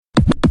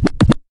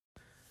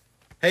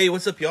Hey,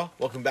 what's up, y'all?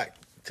 Welcome back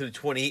to the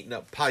 28 and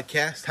Up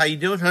podcast. How you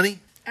doing, honey?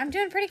 I'm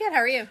doing pretty good. How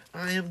are you?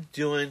 I am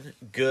doing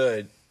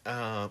good.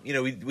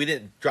 We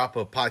didn't drop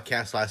a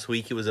podcast last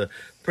week. It was a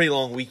pretty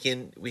long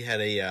weekend. We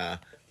had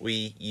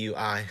we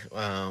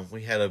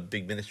had a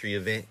big ministry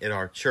event at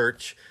our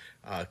church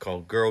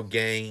called Girl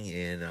Gang,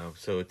 and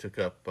so it took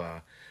up.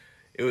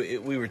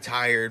 We were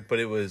tired, but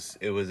it was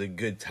a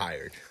good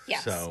tired.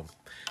 Yes. So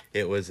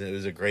it was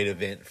a great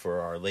event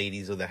for our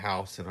ladies of the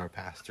house and our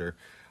pastor.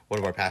 One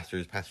of our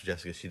pastors, Pastor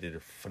Jessica, she did a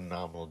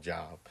phenomenal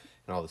job,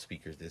 and all the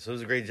speakers did. So it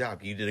was a great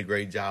job. You did a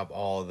great job.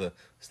 All the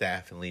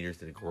staff and leaders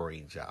did a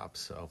great job.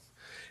 So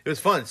it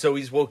was fun. So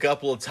we just woke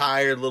up a little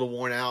tired, a little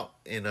worn out,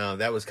 and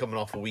that was coming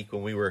off a week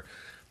when we were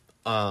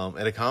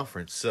at a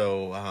conference.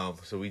 So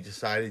we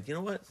decided, you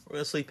know what, we're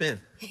gonna sleep in.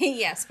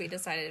 Yes, we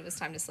decided it was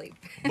time to sleep.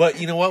 But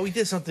you know what, we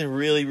did something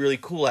really, really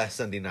cool last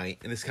Sunday night,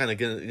 and it's kind of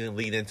gonna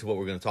lead into what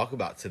we're gonna talk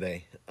about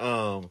today.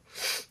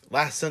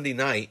 Last Sunday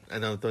night, I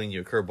know I'm throwing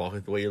you a curveball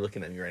with the way you're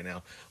looking at me right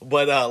now,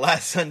 but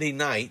last Sunday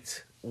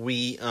night,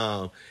 we,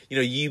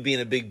 you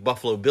being a big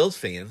Buffalo Bills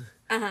fan,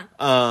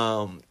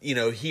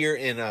 here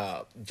in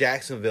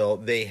Jacksonville,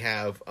 they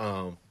have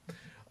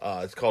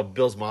it's called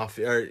Bills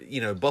Mafia, or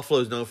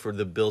Buffalo's known for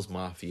the Bills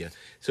Mafia.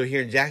 So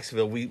here in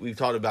Jacksonville, we've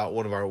talked about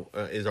one of our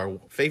is our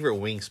favorite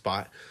wing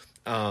spot.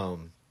 Oh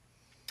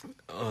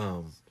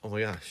my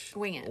gosh,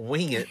 Wing It.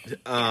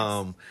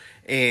 Yes.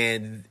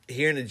 And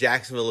here in the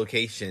Jacksonville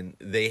location,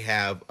 they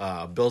have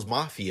Bills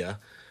Mafia.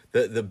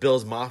 The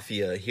Bills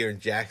Mafia here in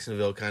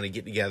Jacksonville kind of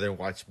get together and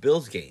watch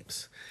Bills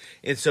games.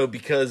 And so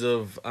because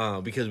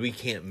we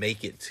can't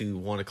make it to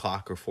 1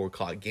 o'clock or 4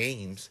 o'clock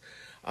games,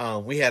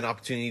 we had an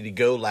opportunity to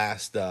go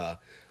last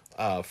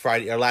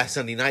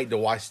Sunday night to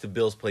watch the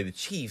Bills play the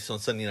Chiefs on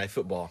Sunday Night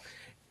Football,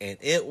 and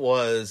it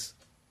was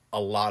a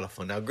lot of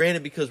fun. Now,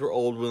 granted, because we're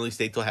old, we only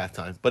stayed till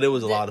halftime, but it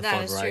was a lot of fun,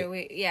 right? That is true.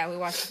 We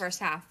watched the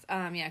first half.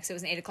 Because it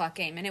was an 8 o'clock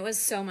game, and it was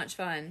so much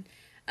fun.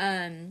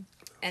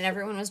 And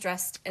everyone was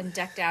dressed and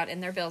decked out in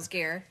their Bills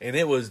gear. And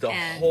it was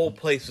whole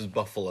place was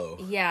Buffalo.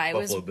 Yeah,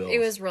 Buffalo Bills. It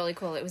was really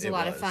cool. It was a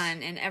lot of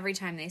fun. And every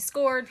time they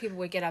scored, people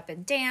would get up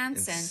and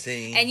dance and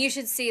sing. And you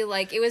should see,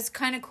 it was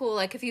kind of cool.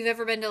 If you've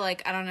ever been to, I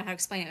don't know how to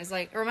explain it. It was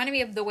it reminded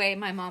me of the way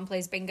my mom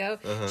plays bingo.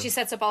 Uh-huh. She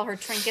sets up all her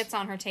trinkets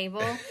on her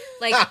table.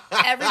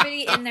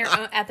 Everybody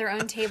at their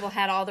own table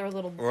had all their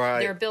little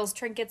their Bills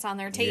trinkets on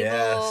their table.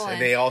 Yes,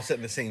 and they all sit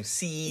in the same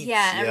seats.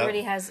 Yeah,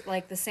 everybody has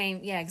the same.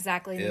 Yeah,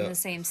 exactly, in the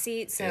same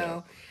seat.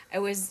 So. It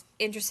was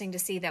interesting to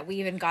see that we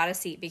even got a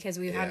seat because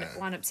we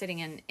wound up sitting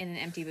in an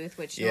empty booth,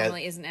 which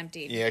normally isn't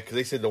empty. Yeah, because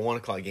they said the 1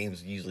 o'clock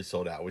games usually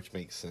sold out, which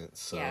makes sense.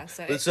 So. Yeah,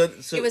 so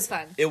it was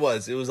fun. It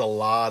was a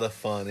lot of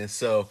fun. And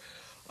so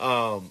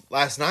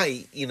last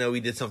night, we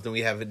did something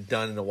we haven't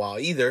done in a while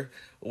either.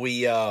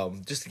 We,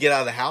 just to get out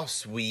of the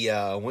house, we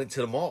went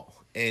to the mall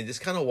and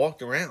just kind of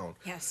walked around.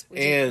 Yes, we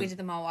did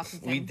the mall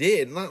walking thing. We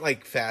did. Not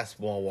like fast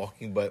mall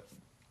walking, but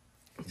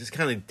just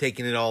kind of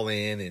taking it all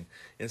in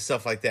and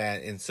stuff like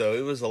that. And so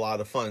it was a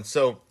lot of fun.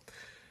 So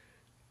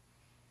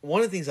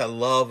one of the things I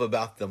love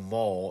about the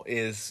mall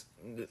is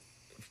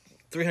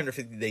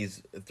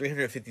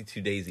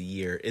 352 days a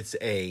year. It's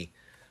a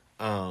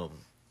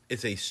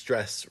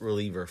stress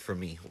reliever for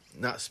me,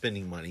 not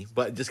spending money,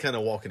 but just kind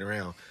of walking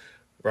around.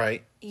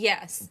 Right.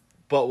 Yes.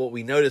 But what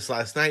we noticed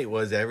last night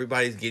was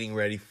everybody's getting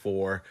ready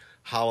for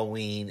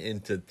Halloween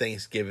into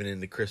Thanksgiving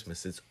into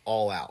Christmas. It's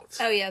all out.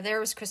 Oh yeah, there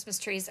was Christmas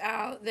trees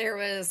out. There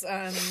was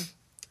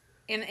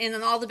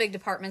in all the big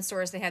department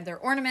stores, they had their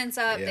ornaments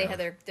up. Yeah. They had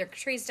their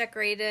trees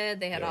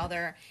decorated. They had all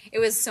their. It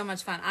was so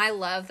much fun. I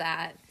love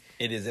that.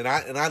 It is, and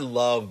I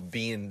love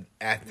being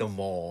at the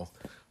mall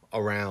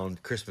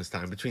around Christmas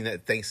time, between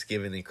that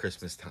Thanksgiving and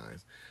Christmas time,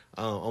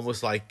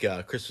 almost like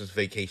Christmas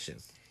vacation.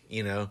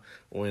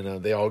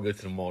 When they all go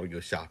to the mall to go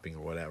shopping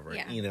or whatever,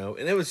 and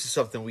it was just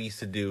something we used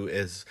to do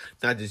as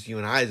not just you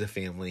and I as a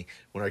family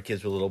when our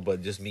kids were little,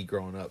 but just me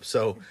growing up.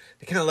 So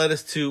it kind of led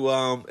us to,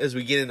 as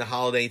we get into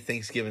holiday,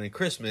 Thanksgiving and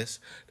Christmas,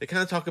 to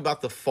kind of talk about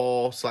the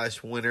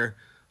fall/winter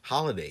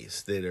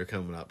holidays that are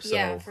coming up. So,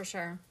 yeah, for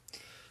sure.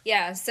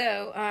 Yeah.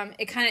 So,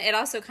 it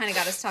also kind of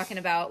got us talking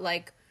about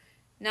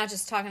not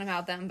just talking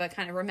about them, but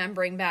kind of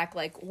remembering back,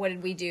 what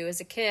did we do as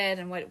a kid,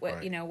 and what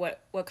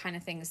kind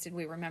of things did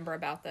we remember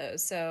about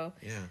those? So,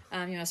 you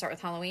want to start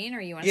with Halloween,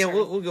 or you want to? Yeah,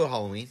 we'll go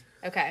Halloween.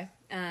 Okay.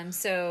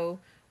 So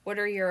what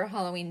are your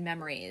Halloween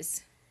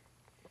memories?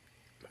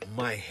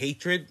 My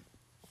hatred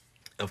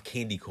of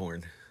candy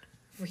corn.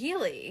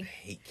 Really? I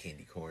hate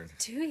candy corn.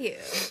 Do you?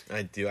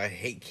 I do. I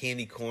hate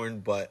candy corn,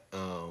 but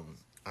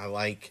I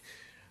like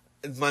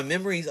my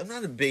memories. I'm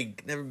never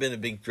been a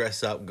big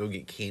dress up and go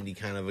get candy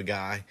kind of a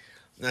guy.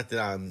 Not that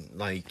I'm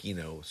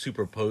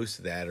super opposed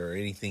to that or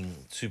anything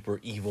super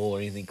evil or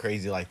anything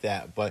crazy like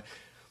that, but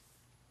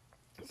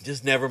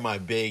just never my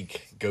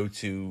big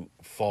go-to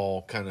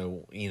fall kind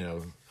of,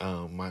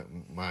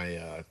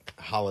 my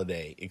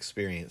holiday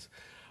experience.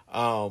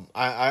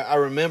 I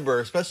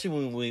remember, especially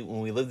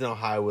when we lived in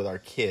Ohio with our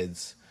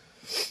kids,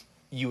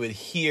 you would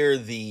hear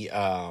the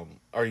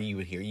or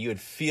you would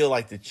feel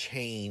like the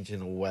change in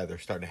the weather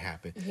starting to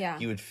happen. Yeah.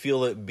 You would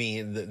feel it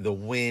being the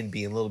wind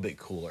being a little bit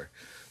cooler.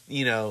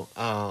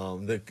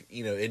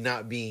 It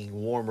not being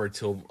warmer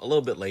till a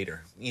little bit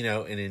later,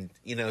 and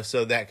then,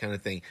 so that kind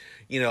of thing.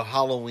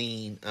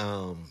 Halloween,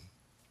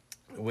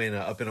 when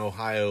up in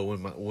Ohio,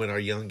 when our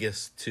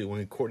youngest two,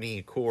 when Courtney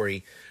and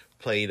Corey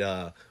played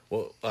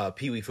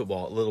Pee Wee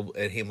football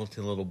at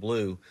Hamilton Little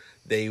Blue,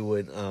 they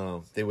would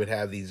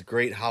have these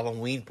great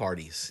Halloween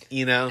parties, Oh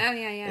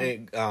yeah,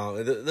 and,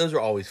 those are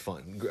always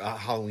fun,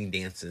 Halloween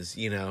dances,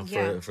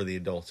 for the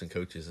adults and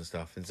coaches and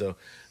stuff, and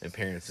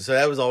parents, and so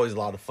that was always a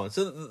lot of fun.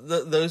 So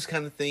those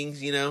kind of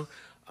things,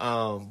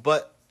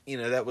 but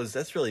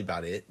that's really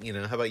about it.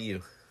 How about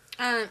you?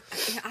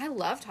 I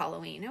loved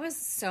Halloween. It was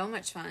so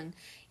much fun.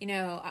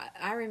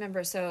 I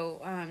remember,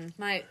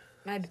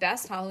 my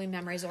best Halloween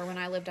memories are when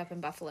I lived up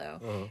in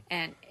Buffalo,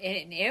 and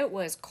it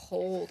was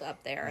cold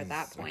up there at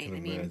that point. I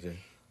mean,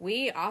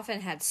 we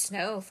often had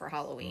snow for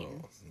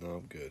Halloween. Oh, no,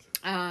 I'm good.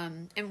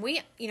 And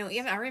we,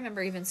 even I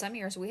remember even some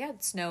years we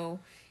had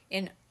snow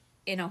in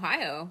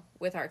Ohio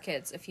with our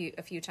kids a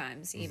few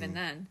times, even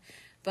then.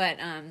 But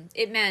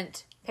it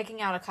meant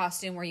picking out a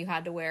costume where you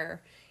had to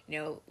wear,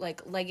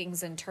 like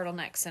leggings and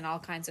turtlenecks and all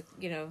kinds of,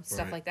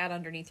 stuff like that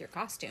underneath your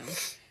costume.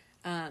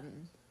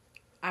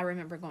 I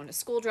remember going to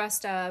school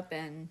dressed up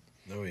and,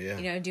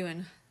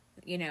 doing,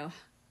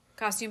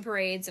 costume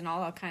parades and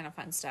all that kind of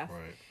fun stuff.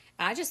 Right.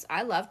 And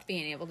I loved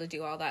being able to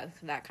do all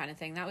that kind of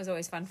thing. That was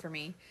always fun for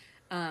me.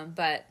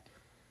 But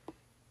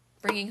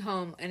bringing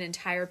home an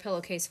entire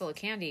pillowcase full of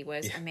candy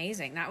was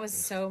amazing. That was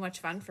so much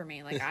fun for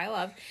me. Like, I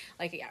loved,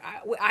 we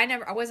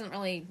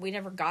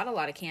never got a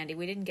lot of candy.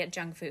 We didn't get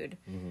junk food,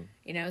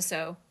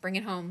 so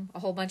bringing home a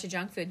whole bunch of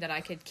junk food that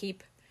I could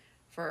keep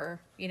for,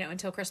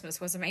 until Christmas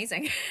was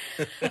amazing.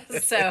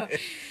 So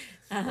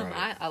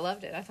right. I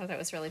loved it. I thought that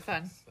was really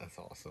fun. That's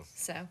awesome.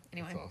 So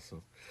anyway. That's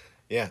awesome.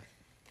 Yeah.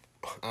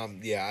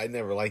 I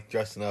never liked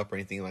dressing up or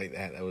anything like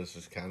that. I was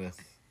just kind of,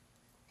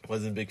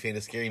 wasn't a big fan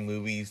of scary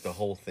movies, the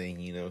whole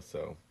thing,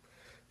 so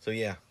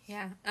yeah.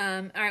 Yeah.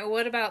 All right.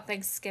 What about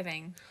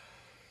Thanksgiving?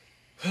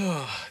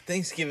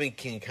 Thanksgiving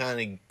can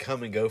kind of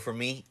come and go for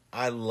me.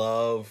 I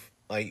love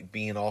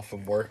being off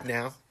from work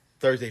now.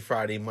 Thursday,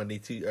 Friday,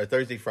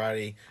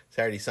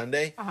 Saturday,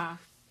 Sunday.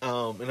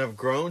 And I've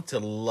grown to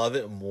love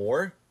it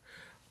more.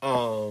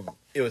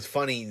 It was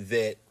funny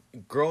that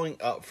growing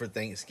up for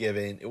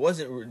Thanksgiving, it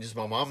wasn't just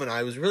my mom and I.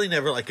 It was really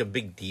never a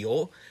big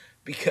deal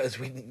because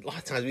a lot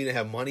of times we didn't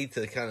have money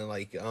to kind of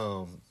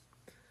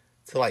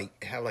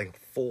have a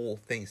full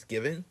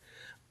Thanksgiving.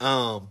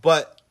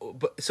 But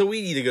so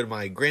we need to go to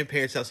my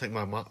grandparents' house, like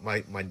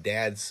my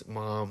dad's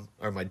mom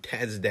or my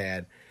dad's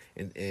dad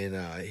and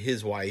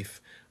his wife.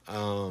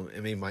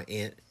 And maybe my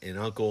aunt and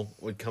uncle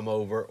would come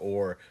over,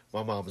 or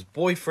my mom's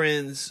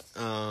boyfriend's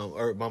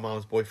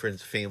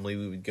family.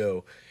 We would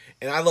go,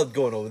 and I loved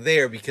going over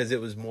there because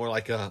it was more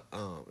like it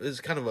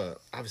was kind of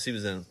obviously it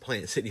was in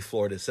Plant City,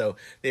 Florida, so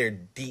they're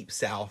deep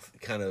South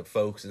kind of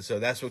folks, and so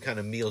that's what kind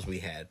of meals we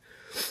had.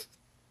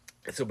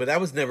 So, but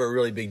that was never a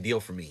really big deal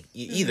for me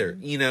either,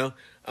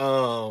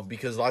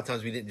 because a lot of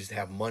times we didn't just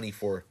have money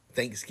for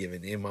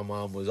Thanksgiving, and my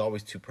mom was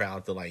always too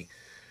proud to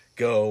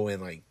go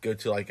and go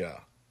to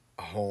a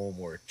home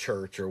or a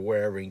church or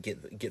wherever and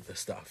get the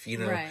stuff,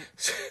 Right.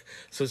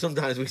 So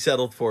sometimes we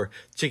settled for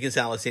chicken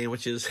salad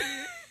sandwiches,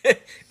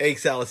 egg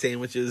salad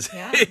sandwiches,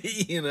 just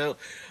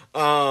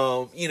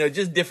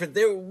different.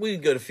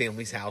 We'd go to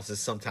families'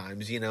 houses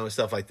sometimes, and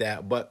stuff like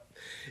that. But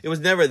it was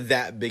never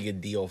that big a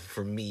deal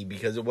for me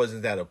because it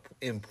wasn't that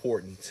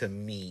important to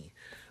me.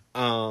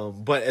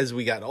 But as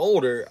we got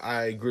older,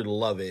 I grew to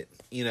love it,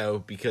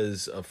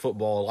 because of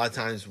football. A lot of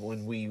times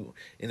when we,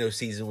 in those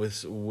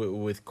seasons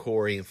with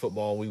Corey and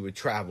football, we would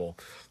travel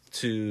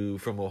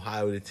from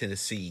Ohio to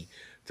Tennessee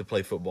to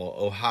play football,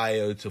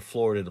 Ohio to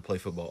Florida to play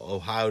football,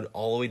 Ohio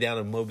all the way down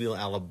to Mobile,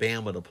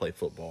 Alabama to play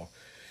football.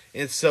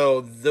 And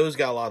so those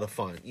got a lot of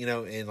fun,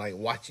 and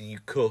watching you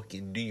cook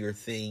and do your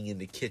thing in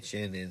the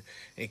kitchen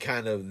and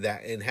kind of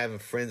that, and having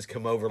friends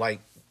come over. A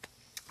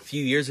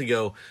few years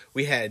ago,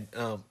 we had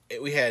a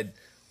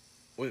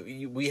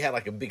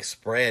big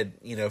spread,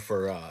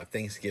 for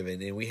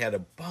Thanksgiving, and we had a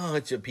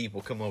bunch of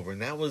people come over,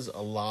 and that was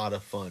a lot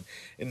of fun.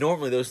 And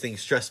normally those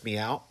things stress me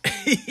out,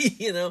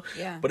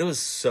 Yeah. But it was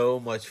so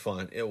much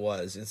fun. It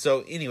was. And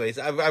so, anyways,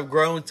 I've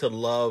grown to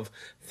love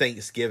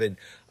Thanksgiving.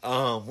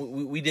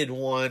 We did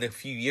one a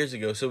few years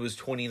ago, so it was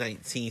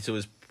 2019. So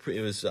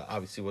it was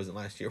obviously wasn't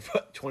last year,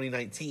 but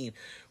 2019.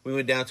 We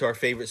went down to our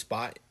favorite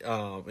spot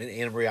in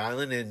Anna Maria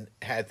Island and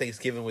had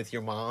Thanksgiving with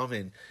your mom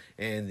and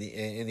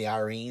the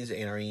Irene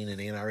and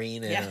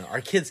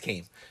our kids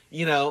came,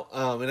 and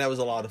that was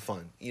a lot of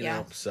fun,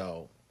 know.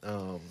 So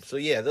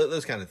yeah,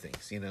 those kind of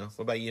things,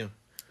 What about you?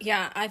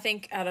 Yeah, I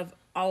think out of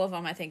all of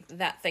them, I think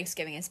that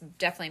Thanksgiving is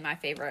definitely my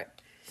favorite.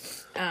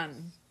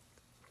 And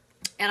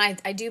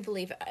I do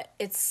believe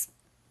it's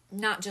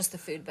not just the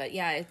food, but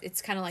yeah,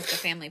 it's kind of like the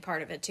family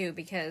part of it too,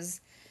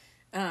 because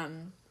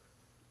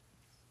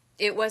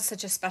it was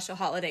such a special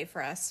holiday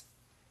for us.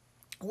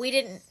 We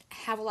didn't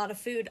have a lot of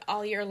food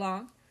all year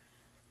long.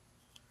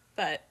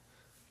 but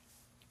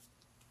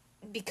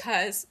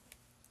because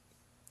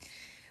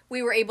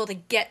we were able to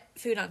get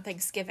food on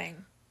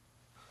Thanksgiving,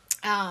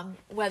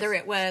 whether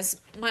it was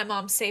my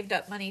mom saved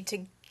up money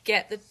to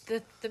get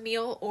the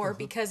meal, or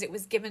because it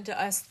was given to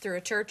us through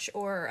a church,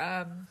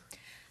 or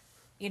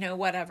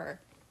whatever.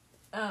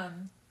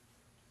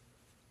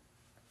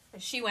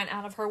 She went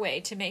out of her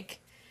way to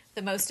make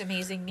the most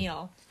amazing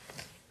meal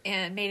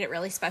and made it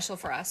really special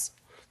for us.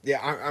 Yeah,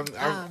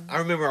 I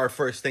remember our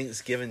first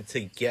Thanksgiving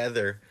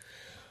together.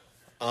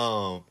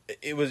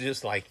 It was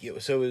just like,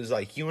 so it was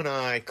like you and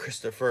I,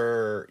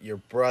 Christopher, your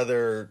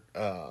brother,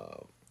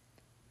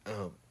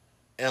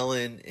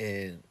 Ellen,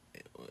 and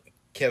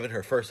Kevin,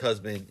 her first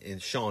husband,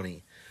 and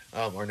Shawnee,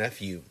 our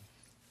nephew.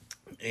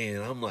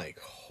 And I'm like,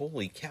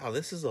 holy cow,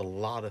 this is a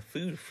lot of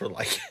food for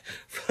like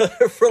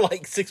for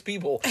like 6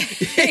 people.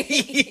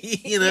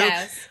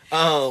 Yes.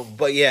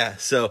 But yeah,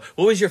 so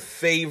what was your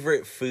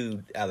favorite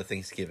food out of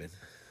Thanksgiving?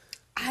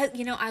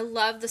 I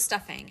love the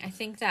stuffing. I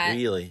think that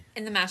really,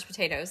 in the mashed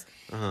potatoes,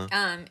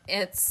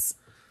 it's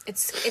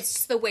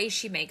the way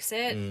she makes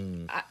it.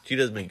 She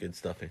does make good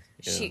stuffing.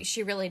 Yeah.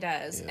 She really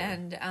does, Yeah.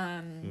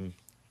 and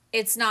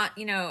it's not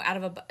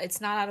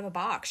it's not out of a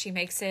box. She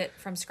makes it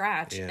from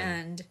scratch, Yeah.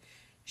 and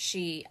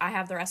I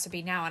have the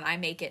recipe now, and I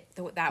make it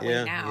that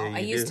way now. Yeah, I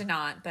used do. to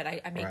not, but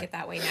I make it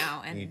that way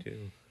now, and You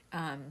do.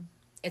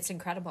 It's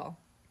incredible.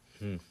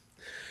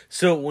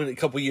 So when a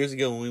couple years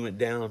ago when we went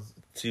down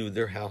to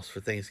their house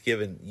for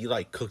Thanksgiving, you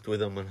like cooked with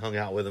them and hung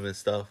out with them and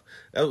stuff.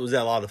 Was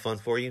that a lot of fun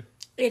for you?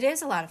 It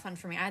is a lot of fun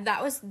for me.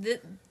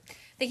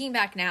 Thinking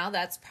back now,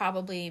 that's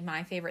probably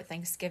my favorite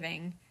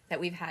Thanksgiving that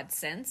we've had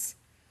since.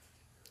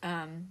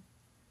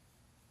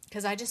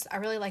 Because I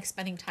really like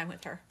spending time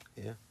with her.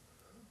 Yeah.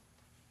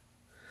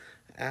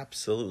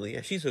 Absolutely.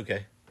 Yeah, she's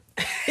okay.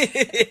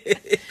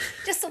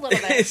 Just a little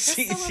bit.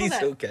 She's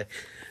okay.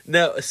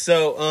 No,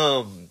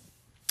 so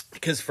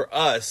because for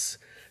us,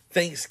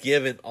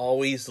 Thanksgiving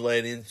always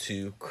led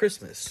into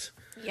Christmas.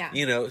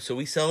 Yeah. So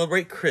we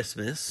celebrate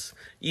Christmas.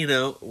 We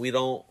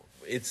don't.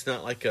 It's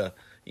not like a.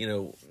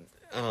 It's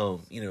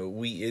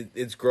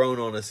grown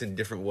on us in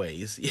different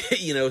ways.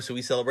 So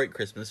we celebrate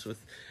Christmas with,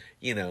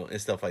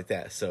 and stuff like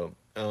that. So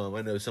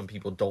I know some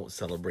people don't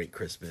celebrate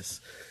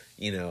Christmas,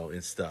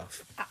 and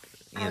stuff.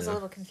 I was a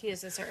little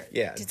confused.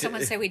 Yeah. Did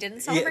someone say we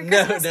didn't celebrate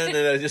no, Christmas?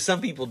 No. Just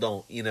some people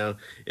don't. It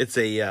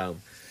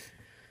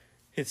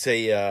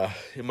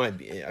might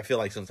be. I feel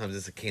like sometimes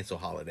it's a cancel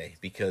holiday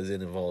because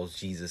it involves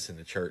Jesus in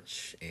the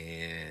church,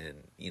 and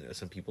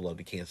some people love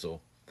to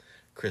cancel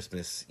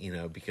Christmas.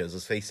 Because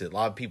let's face it, a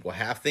lot of people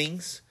have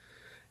things,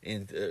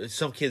 and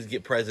some kids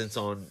get presents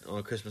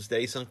on Christmas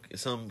Day.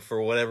 Some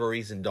for whatever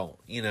reason don't.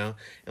 And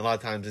a lot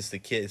of times it's the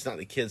kid. It's not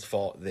the kid's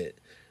fault that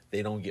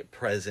they don't get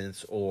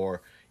presents,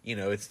 or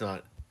it's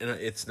not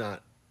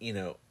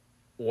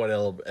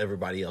what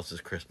everybody else's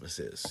Christmas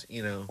is.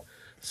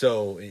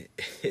 So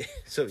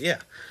yeah.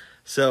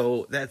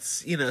 So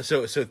that's,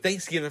 so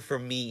Thanksgiving for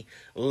me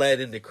led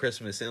into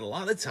Christmas. And a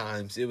lot of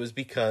times it was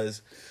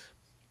because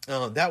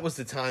that was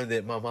the time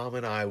that my mom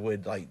and I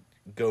would like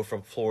go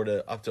from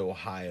Florida up to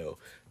Ohio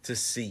to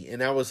see.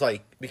 And that was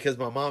like, because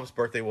my mom's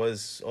birthday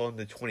was on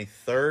the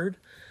 23rd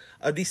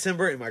of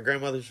December and my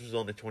grandmother's was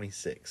on the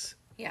 26th.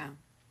 Yeah.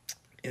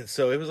 And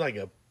so it was like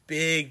a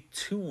big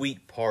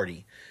 2-week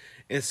party.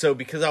 And so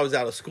because I was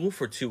out of school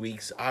for 2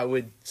 weeks, I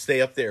would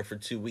stay up there for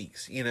 2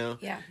 weeks, Yeah.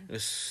 It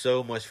was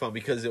so much fun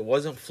because it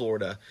wasn't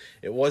Florida.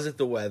 It wasn't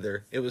the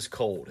weather. It was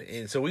cold.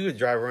 And so we would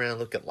drive around,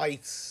 look at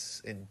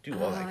lights, and do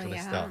all that kind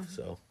of stuff.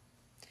 So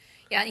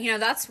yeah,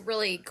 that's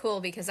really cool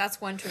because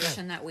that's one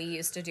tradition that we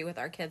used to do with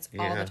our kids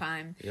all the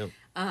time. Yep.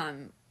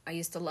 I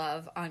used to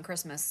love on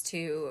Christmas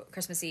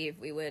Eve,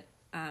 we would,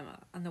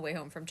 on the way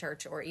home from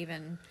church, or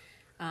even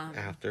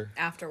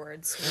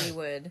afterwards, we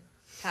would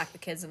pack the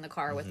kids in the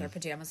car with their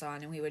pajamas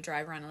on, and we would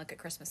drive around and look at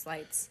Christmas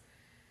lights.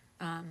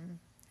 And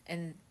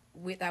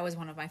that was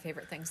one of my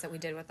favorite things that we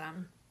did with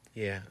them.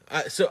 Yeah.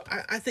 So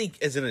I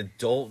think as an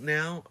adult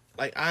now,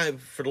 like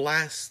for the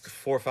last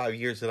 4 or 5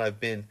 years that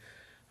I've been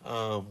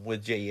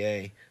with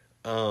JA,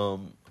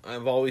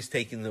 I've always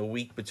taken the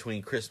week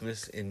between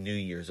Christmas and New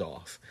Year's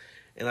off.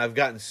 And I've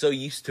gotten so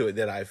used to it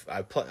that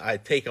I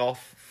take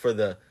off for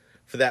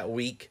that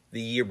week the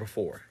year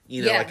before,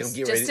 Yes, like I'm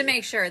getting just ready to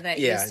make sure that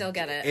you still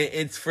get it.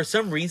 And for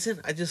some reason,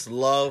 I just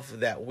love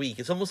that week.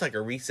 It's almost like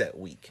a reset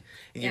week,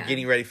 and you're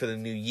getting ready for the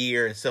new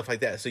year and stuff like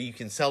that. So you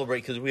can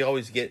celebrate because we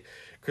always get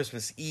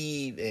Christmas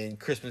Eve and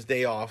Christmas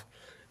Day off,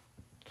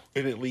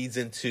 and it leads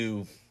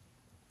into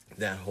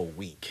that whole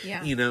week.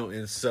 Yeah.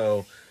 And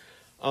so.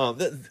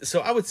 So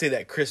I would say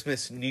that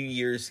Christmas, New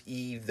Year's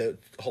Eve, the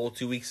whole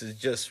 2 weeks is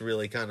just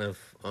really kind of,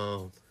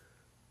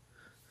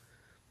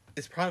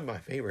 it's probably my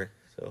favorite.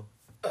 So,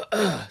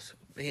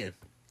 man.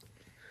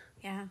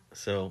 Yeah.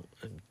 So,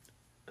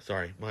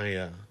 sorry,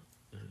 I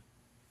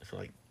feel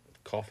like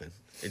coughing.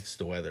 It's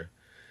the weather.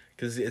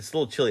 Because it's a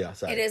little chilly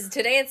outside. It is.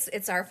 Today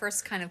it's our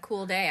first kind of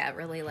cool day. I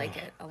really like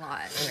it a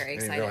lot. I'm very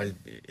excited.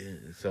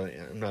 So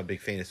I'm not a big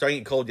fan. It started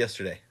getting cold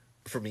yesterday.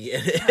 for me.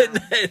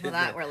 Well,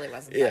 that really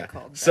wasn't Yeah. that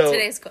cold. But So,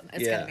 today's cold.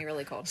 It's yeah. gonna be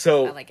really cold.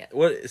 So I like it.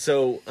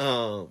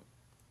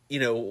 you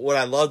know, what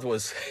I loved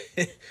was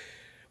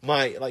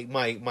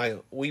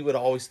we would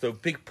always throw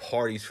big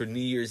parties for New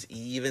Year's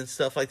Eve and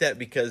stuff like that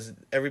because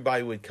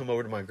everybody would come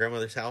over to my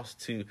grandmother's house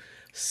to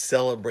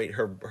celebrate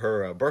her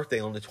birthday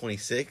on the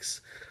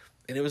 26th,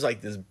 and it was like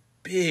this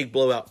big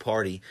blowout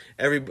party.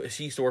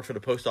 She used to work for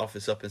the post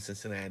office up in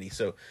Cincinnati,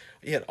 so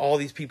you had all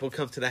these people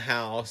come to the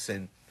house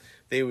and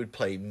they would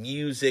play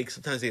music.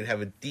 Sometimes they'd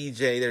have a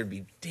DJ. There'd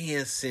be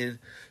dancing,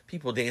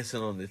 people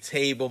dancing on the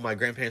table. My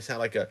grandparents had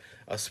like a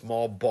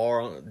small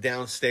bar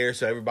downstairs,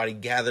 so everybody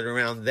gathered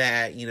around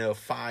that, you know,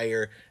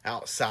 fire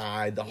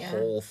outside, the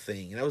whole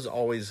thing. And that was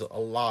always a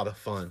lot of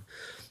fun.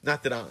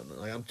 Not that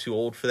I'm too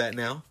old for that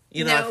now.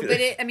 You know, no, but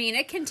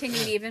it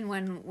continued even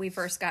when we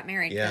first got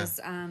married because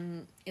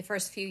the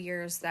first few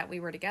years that we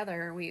were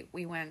together,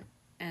 we went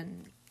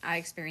and I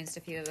experienced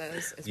a few of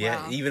those as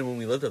well. Yeah, even when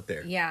we lived up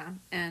there. Yeah,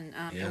 and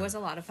it was a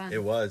lot of fun.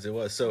 It was.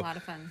 So a lot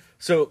of fun.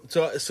 So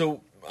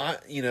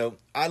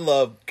I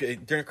love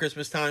during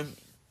Christmas time.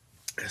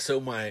 So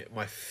my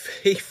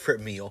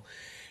favorite meal,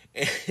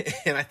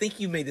 and I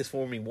think you made this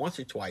for me once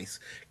or twice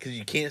because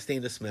you can't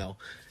stand the smell,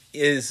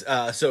 is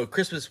so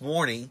Christmas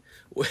morning.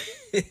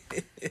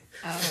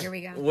 Oh, here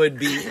we go. Would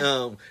be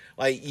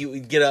like you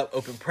would get up,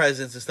 open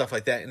presents and stuff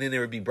like that, and then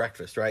there would be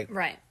breakfast, right?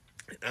 Right.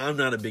 I'm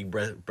not a big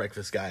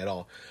breakfast guy at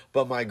all,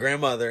 but my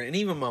grandmother and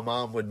even my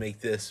mom would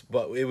make this.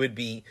 But it would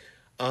be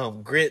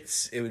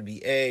grits, it would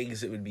be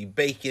eggs, it would be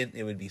bacon,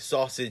 it would be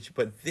sausage.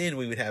 But then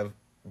we would have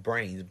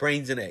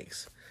brains and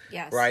eggs.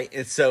 Yes. Right,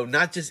 and so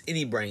not just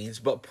any brains,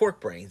 but pork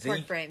brains.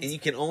 Brains. And you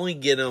can only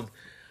get them.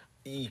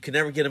 You can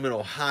never get them in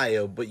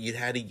Ohio, but you'd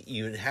have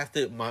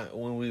to.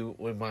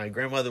 When my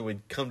grandmother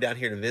would come down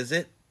here to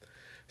visit,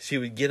 she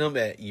would get them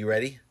at, you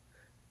ready?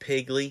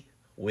 Piggly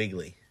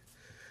Wiggly.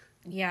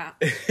 Yeah,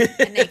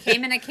 and they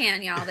came in a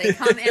can, y'all. They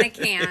come in a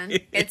can.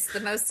 It's the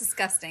most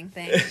disgusting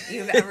thing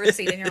you've ever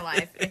seen in your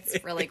life.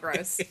 It's really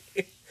gross.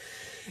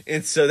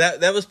 And so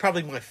that was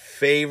probably my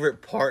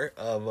favorite part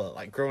of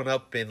like growing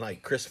up in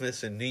like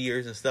Christmas and New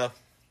Year's and stuff.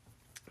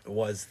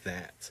 Was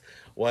that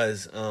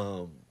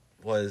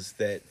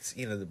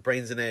you know, the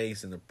brains and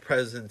eggs and the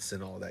presents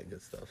and all that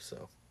good stuff.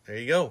 So there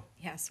you go.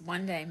 Yes,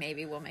 one day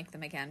maybe we'll make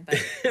them again, but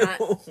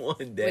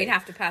one day we'd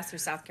have to pass through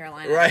South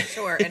Carolina, right? I'm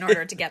sure, in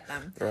order to get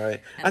them.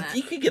 Right.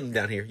 You can get them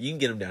down here. You can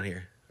get them down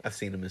here. I've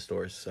seen them in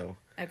stores. So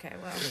okay,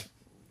 well,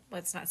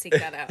 let's not seek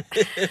that out.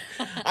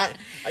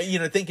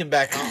 Thinking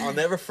back, I'll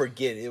never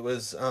forget. It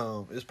was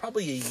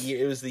probably a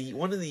year. It was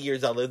one of the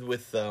years I lived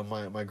with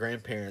my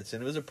grandparents,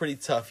 and it was a pretty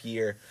tough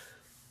year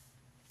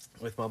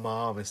with my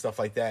mom and stuff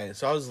like that. And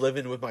so I was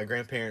living with my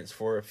grandparents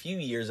for a few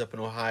years up in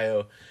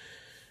Ohio.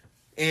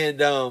 And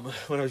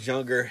when I was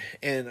younger,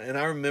 and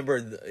I remember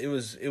it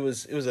was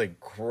a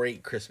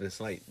great Christmas.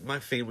 Like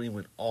my family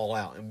went all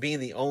out, and being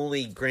the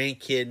only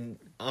grandkid,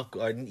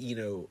 uncle,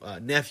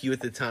 nephew at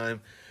the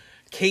time,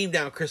 came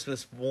down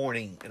Christmas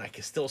morning, and I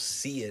could still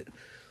see it.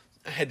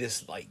 I had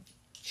this like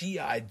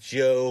G.I.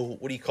 Joe,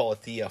 what do you call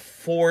it? The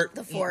fort,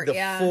 the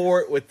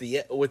fort with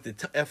the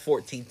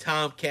F-14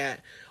 Tomcat,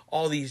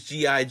 all these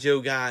G.I.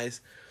 Joe guys.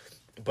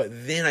 But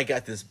then I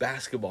got this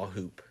basketball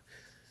hoop.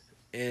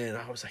 And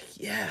I was like,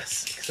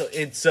 yes.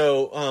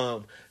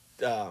 So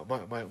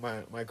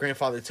my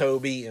grandfather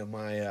Toby and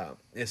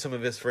and some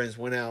of his friends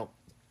went out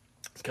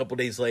a couple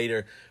days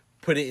later,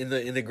 put it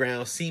in the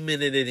ground,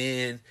 cemented it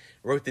in,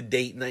 wrote the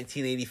date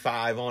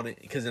 1985 on it.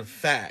 Because in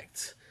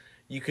fact,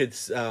 you could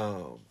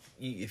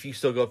if you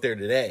still go up there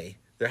today,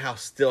 their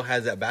house still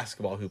has that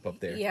basketball hoop up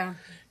there. Yeah,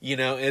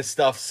 and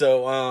stuff.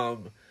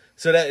 So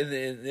that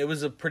and it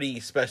was a pretty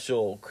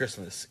special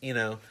Christmas.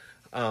 I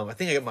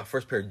think I got my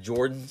first pair of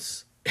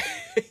Jordans.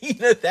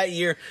 That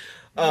year.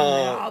 It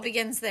all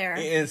begins there.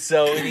 And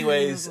so,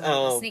 anyways,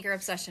 sneaker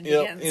obsession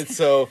begins. And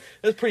so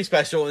it was pretty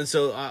special. And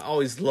so I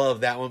always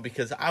loved that one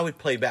because I would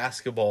play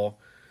basketball,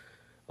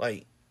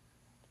 like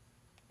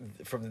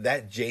from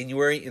that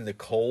January in the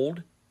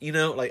cold.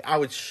 Like I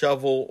would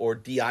shovel or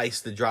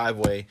de-ice the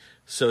driveway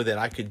so that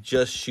I could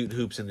just shoot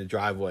hoops in the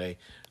driveway,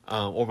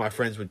 or my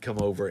friends would come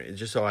over and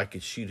just so I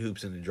could shoot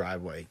hoops in the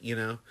driveway.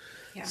 Yeah.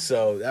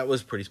 So that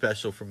was pretty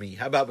special for me.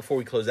 How about before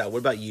we close out? What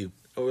about you?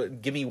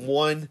 Give me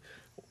one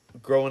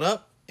growing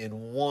up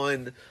and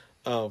one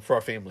for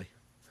our family.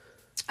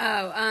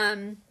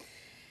 Oh,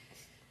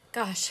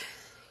 gosh,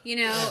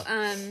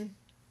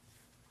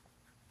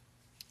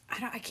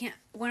 I can't.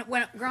 When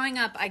growing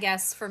up, I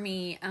guess for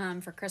me,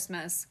 for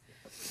Christmas,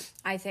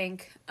 I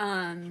think.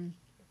 Oh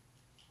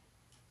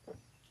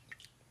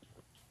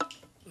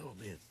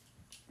man.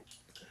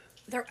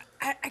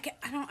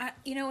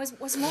 It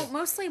was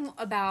mostly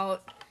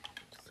about.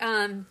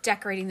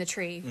 Decorating the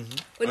tree. Mm-hmm.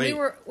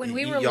 When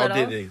we were y'all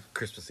little, did it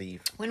Christmas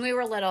Eve. When we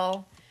were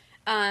little,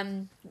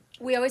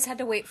 we always had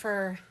to wait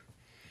for.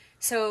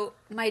 So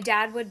my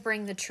dad would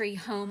bring the tree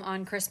home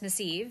on Christmas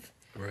Eve.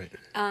 Right.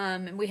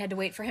 And we had to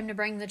wait for him to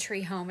bring the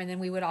tree home, and then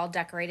we would all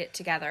decorate it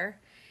together.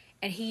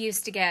 And he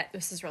used to get.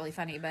 This is really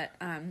funny, but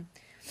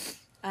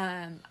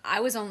I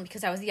was only,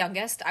 because I was the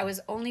youngest, I was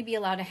only be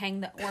allowed to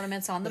hang the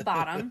ornaments on the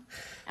bottom,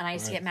 and I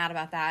used to get mad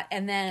about that.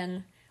 And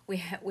then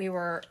we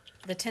were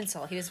the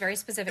tinsel. He was very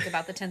specific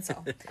about the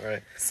tinsel.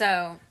 Right.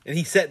 So. And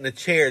he sat in a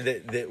chair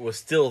that was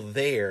still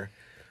there.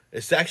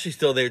 It's actually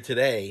still there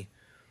today.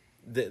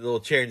 The little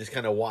chair, and just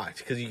kind of watch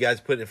because you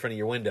guys put it in front of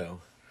your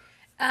window.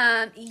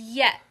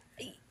 Yeah.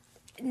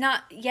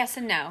 Not yes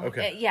and no.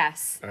 Okay.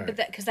 Yes, right. But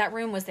because that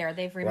room was there,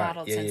 they've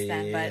remodeled since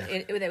then. But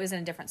it was in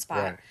a different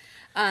spot.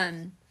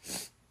 Right.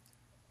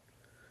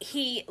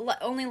 He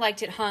only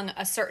liked it hung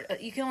a certain.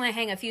 You can only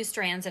hang a few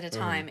strands at a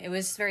time. It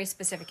was very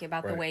specific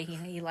about the way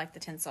he liked the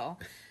tinsel.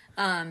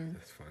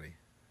 That's funny.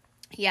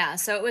 Yeah,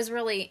 so it was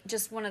really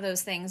just one of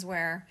those things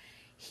where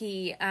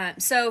he.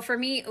 So for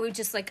me, it was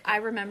just like I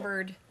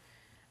remembered,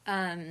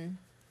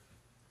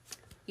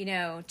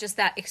 just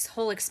that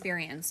whole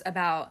experience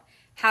about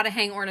how to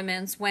hang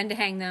ornaments, when to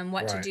hang them,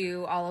 what to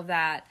do, all of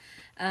that.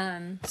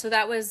 So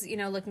that was,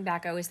 looking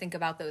back, I always think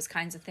about those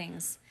kinds of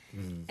things.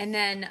 Mm. And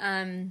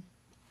then,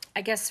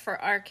 I guess for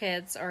our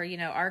kids or,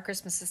 our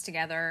Christmases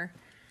together,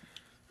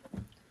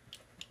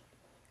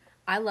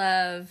 I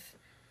love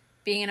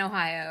being in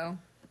Ohio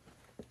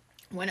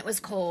when it was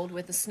cold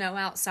with the snow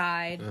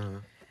outside.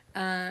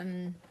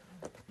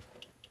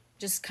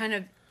 Just kind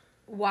of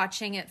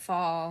watching it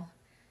fall,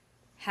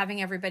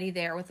 having everybody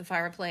there with the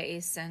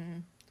fireplace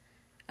and,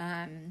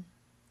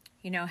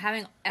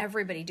 having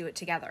everybody do it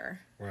together.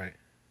 Right.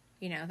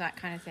 That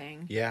kind of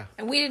thing. Yeah.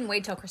 And we didn't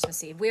wait till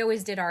Christmas Eve. We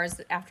always did ours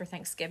after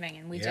Thanksgiving,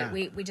 and we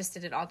just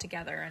did it all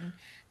together, and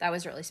that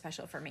was really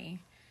special for me.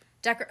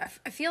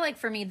 I feel like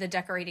for me, the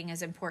decorating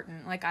is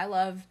important. Like, I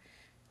love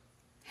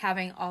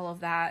having all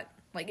of that.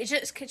 Like, it's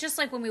just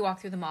like when we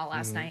walked through the mall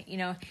last night,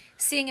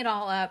 seeing it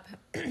all up,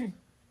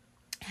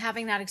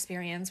 having that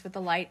experience with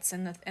the lights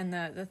and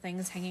the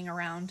things hanging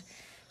around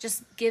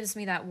just gives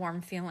me that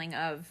warm feeling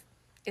of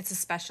it's a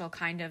special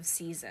kind of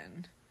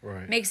season.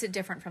 Right. Makes it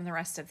different from the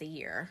rest of the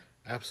year.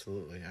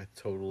 Absolutely. I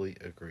totally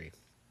agree.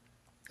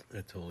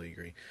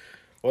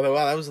 Well,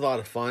 wow, that was a lot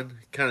of fun.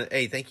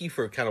 Hey, thank you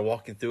for kind of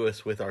walking through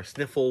us with our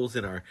sniffles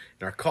and our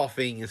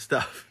coughing and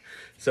stuff.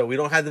 So we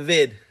don't have the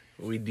vid.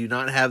 We do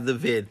not have the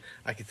vid.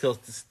 I can still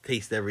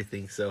taste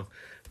everything. So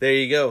there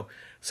you go.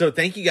 So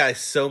thank you guys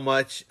so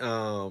much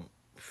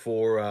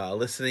for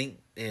listening,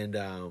 and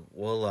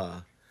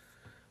we'll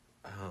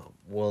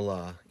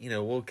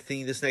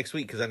continue this next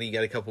week because I know you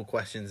got a couple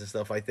questions and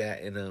stuff like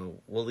that, and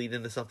we'll lead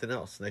into something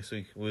else next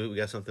week. We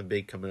got something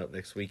big coming up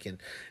next week, and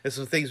there's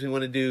some things we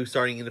want to do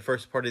starting in the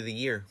first part of the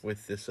year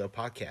with this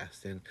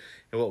podcast, and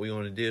what we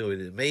want to do.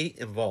 And it may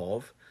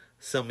involve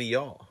some of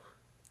y'all.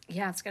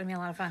 Yeah, it's gonna be a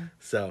lot of fun.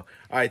 So,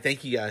 all right,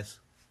 thank you guys.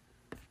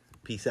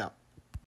 Peace out.